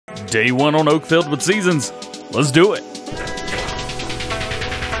Day one on Oakfield with Seasons. Let's do it.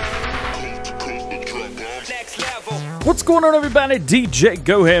 What's going on, everybody?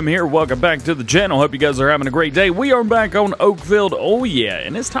 DjGoHam here. Welcome back to the channel. Hope you guys are having a great day. We are back on Oakfield. Oh yeah,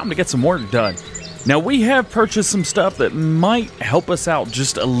 and it's time to get some work done. Now, we have purchased some stuff that might help us out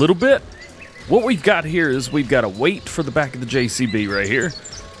just a little bit. What we've got here is we've got a weight for the back of the JCB right here.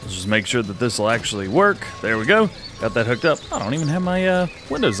 Let's just make sure that this will actually work. There we go. Got that hooked up. I don't even have my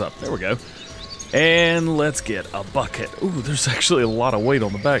windows up. There we go. And let's get a bucket. Ooh, there's actually a lot of weight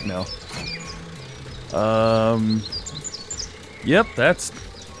on the back now. Yep, that's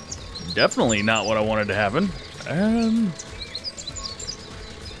definitely not what I wanted to happen.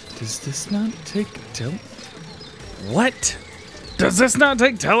 Does this not take What? Does this not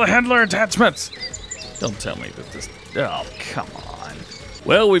take telehandler attachments? Don't tell me that this... Oh, come on.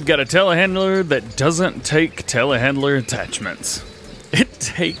 Well, we've got a telehandler that doesn't take telehandler attachments. It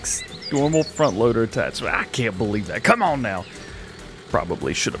takes normal front loader attachment. I can't believe that. Come on now.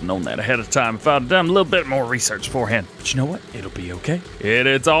 Probably should have known that ahead of time if I'd done a little bit more research beforehand. But you know what? It'll be okay.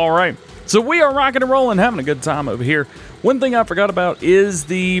 It's all right. So we are rocking and rolling, having a good time over here. One thing I forgot about is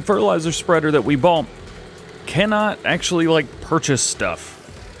the fertilizer spreader that we bought cannot actually, like, purchase stuff.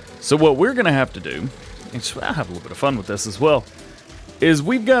 So what we're going to have to do, and I'll have a little bit of fun with this as well, is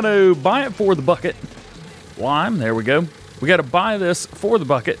we've got to buy it for the bucket. Lime, there we go. We got to buy this for the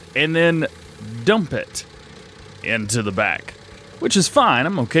bucket and then dump it into the back, which is fine.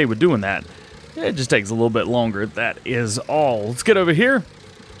 I'm okay with doing that. It just takes a little bit longer. That is all. Let's get over here.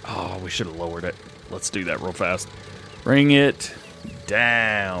 Oh, we should have lowered it. Let's do that real fast. Bring it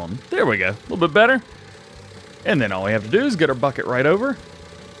down. There we go. A little bit better. And then all we have to do is get our bucket right over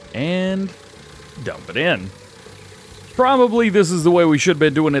and dump it in. Probably this is the way we should have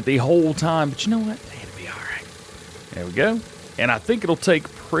been doing it the whole time, but you know what? It'll be all right. There we go. And I think it'll take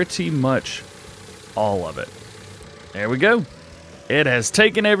pretty much all of it. There we go. It has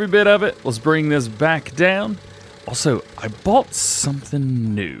taken every bit of it. Let's bring this back down. Also, I bought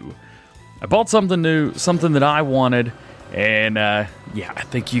something new. Something that I wanted, and yeah, I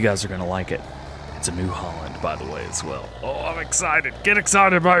think you guys are going to like it. It's a New Holland, by the way, as well. Oh, I'm excited. Get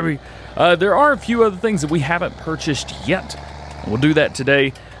excited, baby. There are a few other things that we haven't purchased yet. We'll do that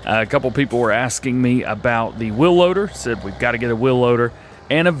today. A couple people were asking me about the wheel loader. Said we've got to get a wheel loader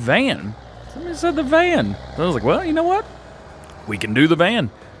and a van. Somebody said the van. So I was like, well, you know what? We can do the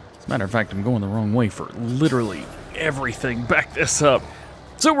van. As a matter of fact, I'm going the wrong way for literally everything. Back this up.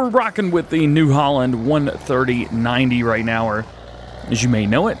 So we're rocking with the New Holland 13090 right now, or as you may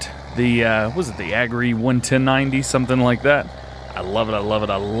know it, the, was it the Agri 11090, something like that? I love it, I love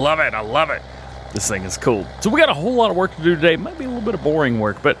it, I love it, I love it. This thing is cool. So we got a whole lot of work to do today. It might be a little bit of boring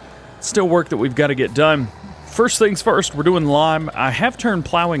work, but still work that we've got to get done. First things first, we're doing lime. I have turned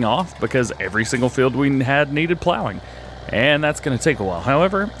plowing off because every single field we had needed plowing, and that's going to take a while.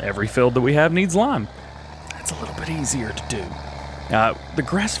 However, every field that we have needs lime. That's a little bit easier to do. The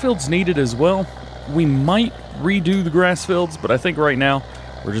grass fields needed as well. We might redo the grass fields, but I think right now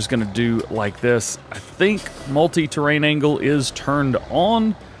we're just going to do like this. I think multi-terrain angle is turned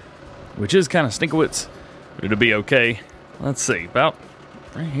on, which is kind of stinkowitz, but it'll be okay. Let's see, about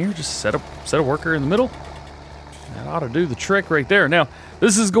right here, just set a worker in the middle. That ought to do the trick right there. Now,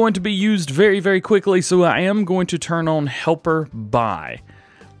 this is going to be used very, very quickly, so I am going to turn on helper buy.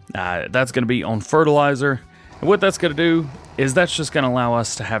 That's going to be on fertilizer. And what that's going to do is that's just going to allow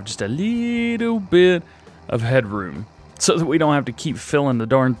us to have just a little bit of headroom so that we don't have to keep filling the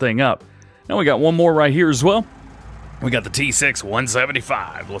darn thing up. Now we got one more right here as well. We got the T6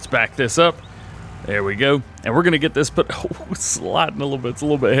 175. Let's back this up. There we go. And we're going to get this put... Oh, it's sliding a little bit. It's a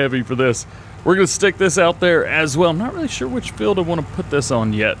little bit heavy for this. We're going to stick this out there as well. I'm not really sure which field I want to put this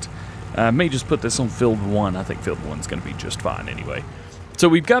on yet. I may just put this on field 1. I think field 1 is going to be just fine anyway. So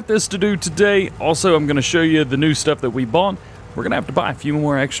we've got this to do today. Also, I'm going to show you the new stuff that we bought. We're going to have to buy a few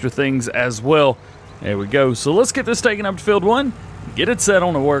more extra things as well. There we go. So let's get this taken up to field 1, get it set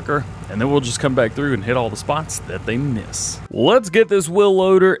on a worker, and then we'll just come back through and hit all the spots that they miss. Let's get this wheel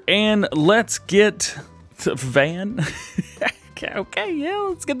loader and let's get the van. Okay, yeah,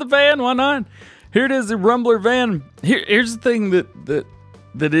 let's get the van. Why not? Here it is, the Rumbler van. Here's the thing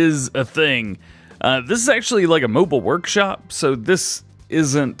that is a thing. This is actually like a mobile workshop, so this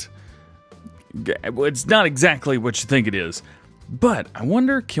isn't... It's not exactly what you think it is. But I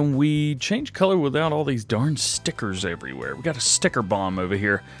wonder, can we change color without all these darn stickers everywhere? We got a sticker bomb over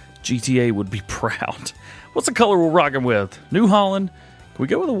here. GTA would be proud. What's the color we're rocking with? New Holland. Can we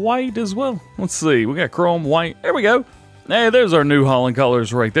go with a white as well? Let's see. We got chrome white. There we go. Hey, there's our New Holland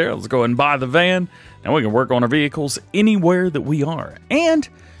colors right there. Let's go ahead and buy the van. Now we can work on our vehicles anywhere that we are. And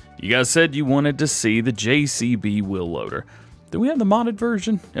You guys said you wanted to see the JCB wheel loader. Do we have the modded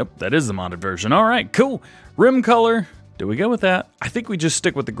version? Yep, that is the modded version. All right, cool. Rim color, do we go with that? I think we just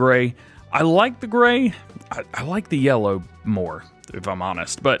stick with the gray. I like the gray. I like the yellow more, if I'm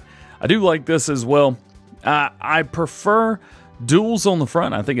honest, but I do like this as well. I prefer duals on the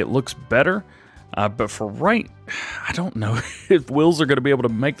front. I think it looks better, but for right, I don't know if wheels are going to be able to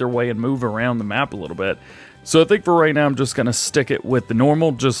make their way and move around the map a little bit. So I think for right now, I'm just going to stick it with the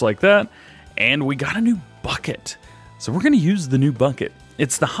normal, just like that. And we got a new bucket. So we're going to use the new bucket.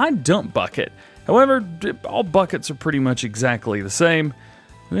 It's the high dump bucket. However, all buckets are pretty much exactly the same,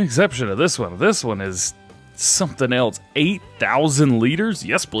 with the exception of this one. This one is something else. 8,000 liters?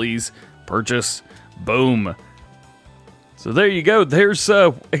 Yes, please. Purchase. Boom. So there you go. There's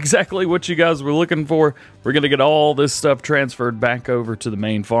exactly what you guys were looking for. We're going to get all this stuff transferred back over to the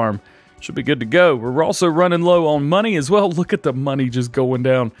main farm. Should be good to go. We're also running low on money as well. Look at the money just going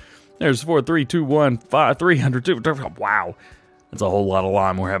down. There's 4, 3, 2, 1, 5, 300. Wow. That's a whole lot of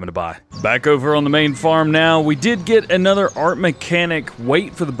lime we're having to buy. Back over on the main farm now. We did get another art mechanic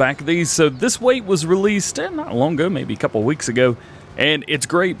weight for the back of these. So this weight was released not long ago, maybe a couple weeks ago. And it's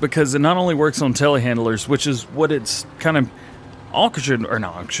great because it not only works on telehandlers, which is what it's kind of auctioned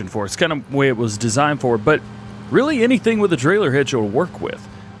for. It's kind of the way it was designed for, but really anything with a trailer hitch will work with.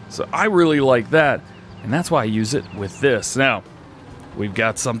 So I really like that, and that's why I use it with this. Now, we've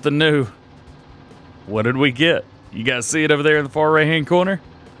got something new. What did we get? You guys see it over there in the far right-hand corner?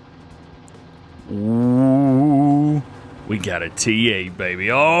 Ooh, we got a T8, baby.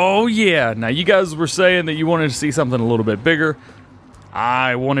 Oh, yeah. Now, you guys were saying that you wanted to see something a little bit bigger.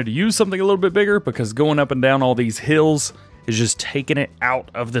 I wanted to use something a little bit bigger because going up and down all these hills is just taking it out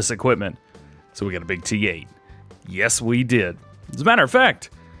of this equipment. So we got a big T8. Yes, we did. As a matter of fact,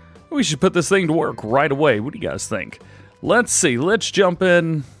 we should put this thing to work right away. What do you guys think? Let's see. Let's jump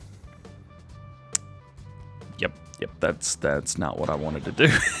in. Yep, that's not what I wanted to do.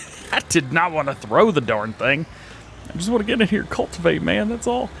 I did not want to throw the darn thing. I just want to get in here, cultivate, man. That's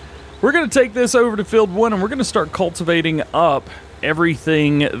all. We're going to take this over to field 1, and we're going to start cultivating up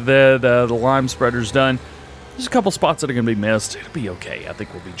everything that the lime spreader's done. There's a couple spots that are going to be missed. It'll be okay. I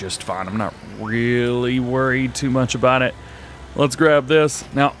think we'll be just fine. I'm not really worried too much about it. Let's grab this.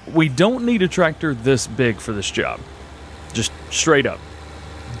 Now, we don't need a tractor this big for this job. Just straight up.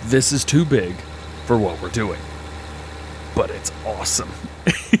 This is too big for what we're doing. But it's awesome.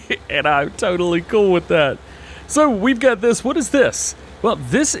 And I'm totally cool with that. So we've got this. What is this? Well,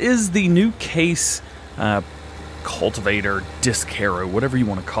 this is the new case cultivator, disc harrow, whatever you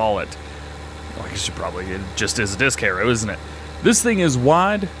want to call it. I guess it just is a disc harrow, isn't it? This thing is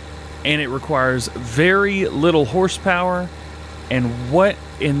wide, and it requires very little horsepower. And what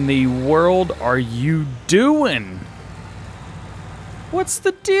in the world are you doing? What's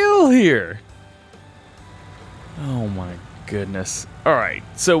the deal here? Oh my goodness. All right,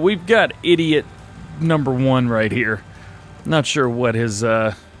 so we've got idiot number 1 right here. Not sure what his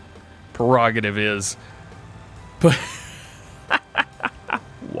prerogative is, but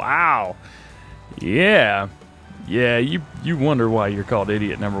wow. Yeah, you wonder why you're called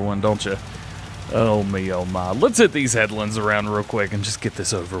idiot number 1, don't you? Oh me, oh my. Let's hit these headlands around real quick and just get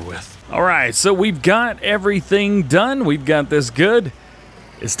this over with. All right, so we've got everything done. We've got this good.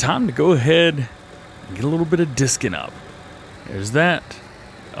 It's time to go ahead and get a little bit of disking up. There's that.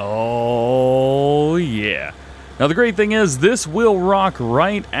 Oh, yeah. Now, the great thing is this will rock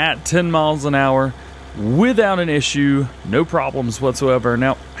right at 10 miles an hour without an issue. No problems whatsoever.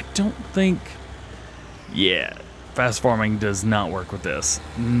 Now, I don't think... Yeah, fast farming does not work with this.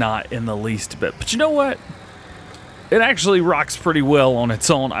 Not in the least bit. But you know what? It actually rocks pretty well on its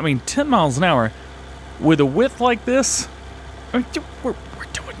own. I mean, 10 miles an hour with a width like this, I mean, we're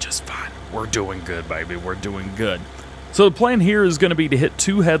doing just fine. We're doing good, baby. We're doing good. So the plan here is going to be to hit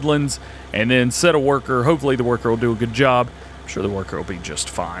 2 headlands and then set a worker. Hopefully the worker will do a good job. I'm sure the worker will be just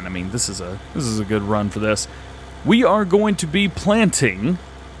fine. I mean, this is a good run for this. We are going to be planting.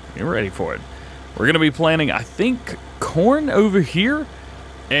 Get ready for it. We're going to be planting, I think, corn over here,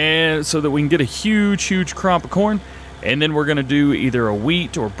 and so that we can get a huge crop of corn. And then we're going to do either a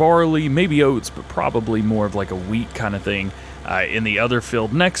wheat or barley, maybe oats, but probably more of like a wheat kind of thing in the other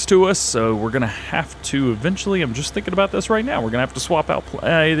field next to us. So we're going to have to eventually, I'm just thinking about this right now, we're going to have to swap out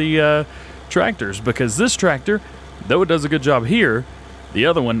the tractors, because this tractor, though it does a good job here, the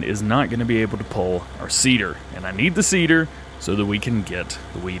other one is not going to be able to pull our seeder. And I need the seeder so that we can get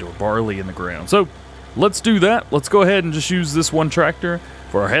the wheat or barley in the ground. So let's do that. Let's go ahead and just use this one tractor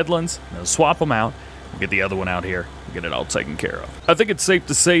for our headlands. Now swap them out. We'll get the other one out here and get it all taken care of. I think it's safe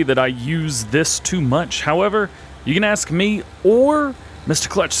to say that I use this too much. However, you can ask me or Mr.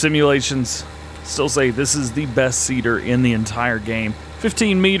 Clutch Simulations still say this is the best seeder in the entire game.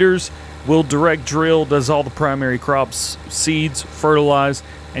 15 meters, will direct drill, does all the primary crops, seeds, fertilize,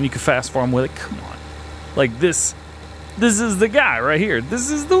 and you can fast farm with it. Come on. Like this is the guy right here.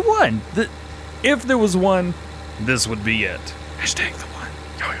 This is the one. If there was one, this would be it. Hashtag the one.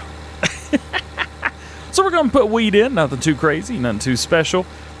 So we're going to put wheat in. Nothing too crazy, nothing too special.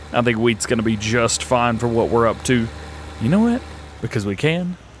 I think wheat's going to be just fine for what we're up to. You know what? Because we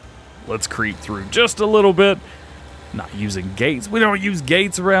can, let's creep through just a little bit. Not using gates. We don't use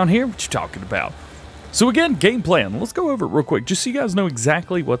gates around here. What you talking about? So again, game plan. Let's go over it real quick, just so you guys know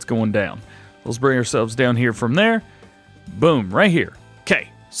exactly what's going down. Let's bring ourselves down here from there. Boom, right here. Okay,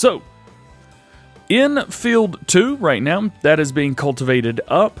 so in field 2 right now, that is being cultivated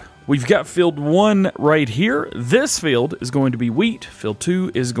up. We've got field 1 right here. This field is going to be wheat. Field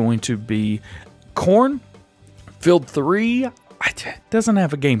 2 is going to be corn. Field 3 doesn't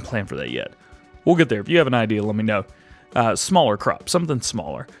have a game plan for that yet. We'll get there. If you have an idea, let me know. Smaller crop, something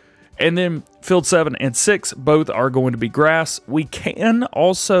smaller. And then field 7 and 6 both are going to be grass. We can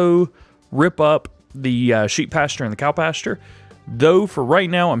also rip up the sheep pasture and the cow pasture. Though for right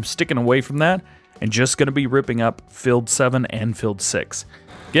now, I'm sticking away from that and just going to be ripping up field 7 and field 6.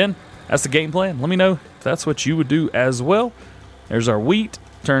 Again, that's the game plan. Let me know if that's what you would do as well. There's our wheat.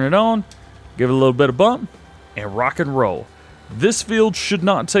 Turn it on. Give it a little bit of bump. And rock and roll. This field should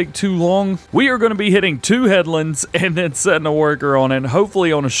not take too long. We are going to be hitting 2 headlands and then setting a worker on it.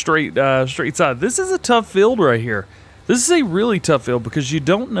 Hopefully on a straight side. This is a tough field right here. This is a really tough field because you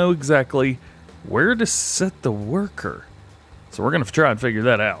don't know exactly where to set the worker. So we're going to try and figure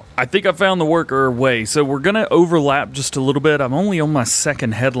that out. I think I found the worker way, so we're going to overlap just a little bit. I'm only on my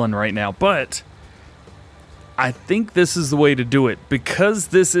 2nd headland right now, but I think this is the way to do it because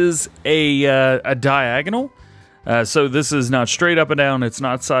this is a diagonal. So this is not straight up and down. It's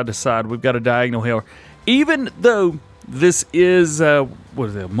not side to side. We've got a diagonal here. Even though this is, what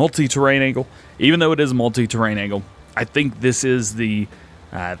is it, a multi-terrain angle? Even though it is a multi-terrain angle, I think this is the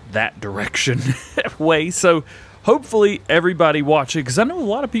that direction way. So hopefully everybody watching, because I know a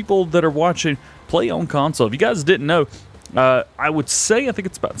lot of people that are watching play on console. If you guys didn't know, I would say I think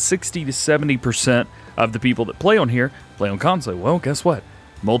it's about 60 to 70% of the people that play on here play on console. Well, guess what?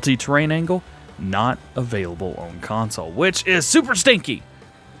 Multi-terrain angle, not available on console, which is super stinky.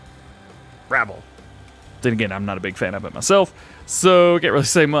 Rabble. Then again, I'm not a big fan of it myself, so can't really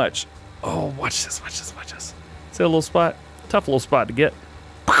say much. Oh, watch this, watch this, watch this. See a little spot? Tough little spot to get.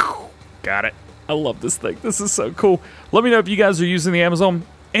 Got it. I love this thing. This is so cool. Let me know if you guys are using the Amazon.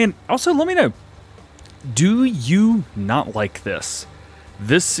 And also let me know, do you not like this?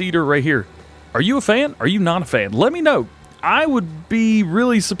 This cedar right here. Are you a fan? Are you not a fan? Let me know. I would be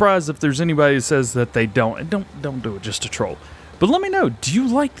really surprised if there's anybody who says that they don't. And don't do it just to troll. But let me know, do you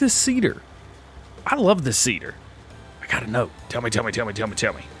like this cedar? I love this cedar. I gotta know. Tell me, tell me, tell me, tell me,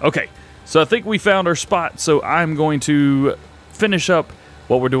 tell me. Okay, so I think we found our spot. So I'm going to finish up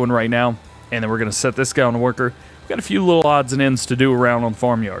what we're doing right now. And then we're going to set this guy on the worker. We've got a few little odds and ends to do around on the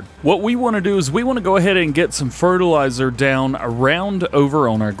farmyard. What we want to do is we want to go ahead and get some fertilizer down around over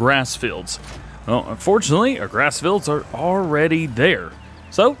on our grass fields. Well, unfortunately, our grass fields are already there.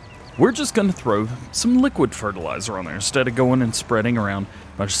 So we're just going to throw some liquid fertilizer on there instead of going and spreading around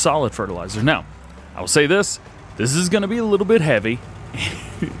a bunch of solid fertilizer. Now, I will say this is going to be a little bit heavy.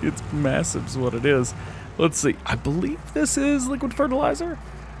 It's massive is what it is. Let's see. I believe this is liquid fertilizer.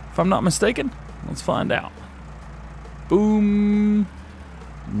 If I'm not mistaken, let's find out. Boom.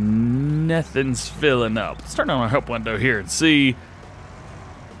 Nothing's filling up. Let's turn on our help window here and see.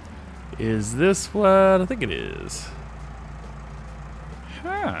 Is this what I think it is?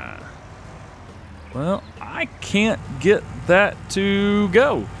 Huh. Well, I can't get that to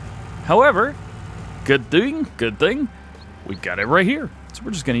go. However, good thing, we got it right here. So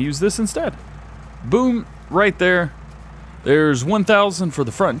we're just going to use this instead. Boom, right there. There's 1,000 for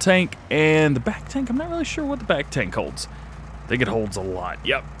the front tank, and the back tank, I'm not really sure what the back tank holds. I think it holds a lot.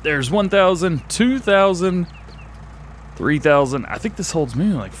 Yep, there's 1,000, 2,000, 3,000. I think this holds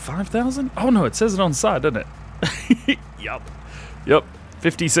maybe like 5,000. Oh no, it says it on the side, doesn't it? Yep,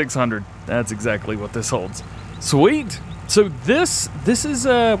 5,600. That's exactly what this holds. Sweet. So this is,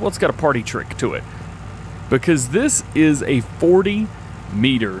 well, it's got a party trick to it. Because this is a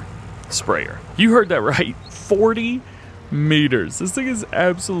 40-meter sprayer. You heard that right, 40 meters. This thing is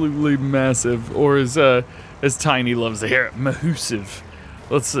absolutely massive, or as Tiny loves to hear it, massive.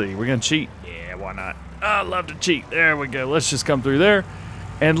 Let's see, we're gonna cheat? Yeah, why not? I love to cheat. There we go. Let's just come through there,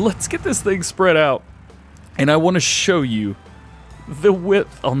 and let's get this thing spread out. And I want to show you the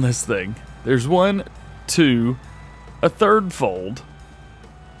width on this thing. There's 1, 2, a third fold,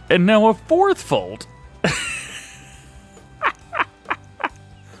 and now a fourth fold.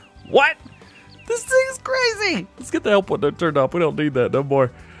 What? This thing's crazy. Let's get the help button turned off. We don't need that no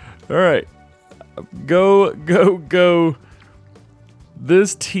more. All right. Go, go, go.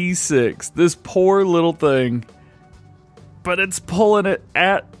 This T6, this poor little thing, but it's pulling it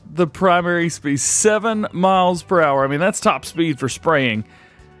at the primary speed, 7 miles per hour. I mean, that's top speed for spraying.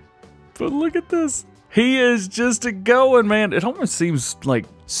 But look at this. He is just a going, man. It almost seems like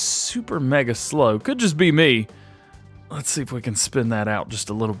super mega slow. Could just be me. Let's see if we can spin that out just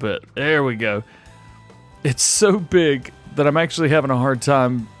a little bit. There we go. It's so big that I'm actually having a hard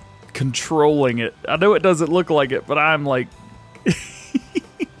time controlling it. I know it doesn't look like it, but I'm like,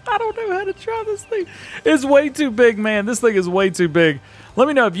 I don't know how to try this thing. It's way too big, man. This thing is way too big. Let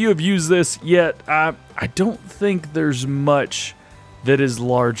me know if you have used this yet. I don't think there's much that is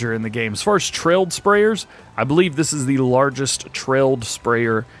larger in the game. As far as trailed sprayers, I believe this is the largest trailed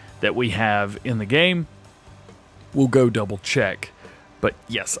sprayer that we have in the game. We'll go double check. But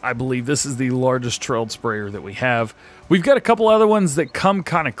yes, I believe this is the largest trailed sprayer that we have. We've got a couple other ones that come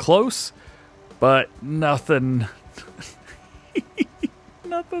kind of close, but nothing...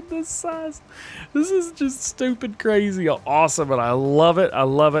 nothing this size. This is just stupid crazy awesome, and I love it. I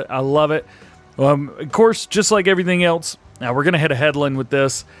love it. I love it. Of course, just like everything else, now we're going to hit a headland with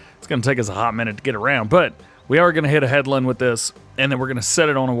this. It's going to take us a hot minute to get around, but we are going to hit a headland with this, and then we're going to set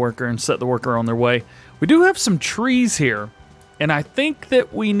it on a worker and set the worker on their way. We do have some trees here, and I think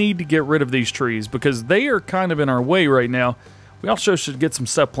that we need to get rid of these trees because they are kind of in our way right now. We also should get some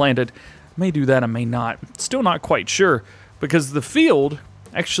stuff planted. I may do that, I may not. Still not quite sure because the field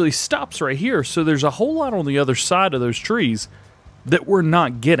actually stops right here, so there's a whole lot on the other side of those trees that we're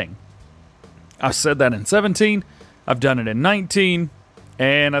not getting. I said that in 17, I've done it in 19,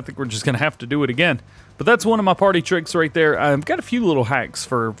 and I think we're just going to have to do it again. But that's one of my party tricks right there. I've got a few little hacks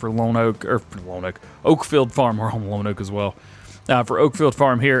for Lone Oak, or for Lone Oak, Oakfield Farm. We're on Lone Oak as well. For Oakfield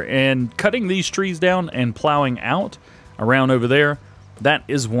Farm here, and cutting these trees down and plowing out around over there, that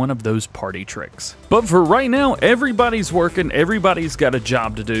is one of those party tricks. But for right now, everybody's working, everybody's got a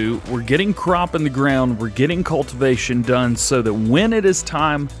job to do. We're getting crop in the ground, we're getting cultivation done so that when it is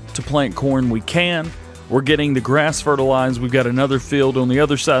time to plant corn, we can. We're getting the grass fertilized. We've got another field on the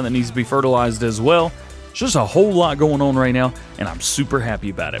other side that needs to be fertilized as well. It's just a whole lot going on right now, and I'm super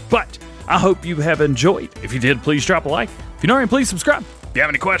happy about it. But I hope you have enjoyed. If you did, please drop a like. If you're not already, please subscribe. If you have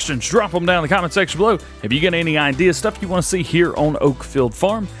any questions, drop them down in the comment section below. If you got any ideas, stuff you want to see here on Oakfield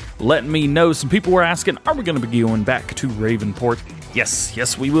Farm, let me know. Some people were asking, are we going to be going back to Ravenport?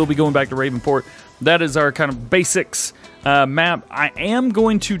 Yes, we will be going back to Ravenport. That is our kind of basics map. I am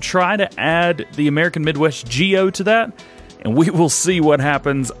going to try to add the American Midwest Geo to that, and we will see what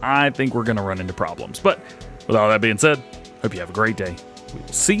happens. I think we're going to run into problems. But with all that being said, hope you have a great day. We will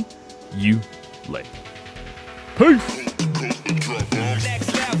see you later. Peace.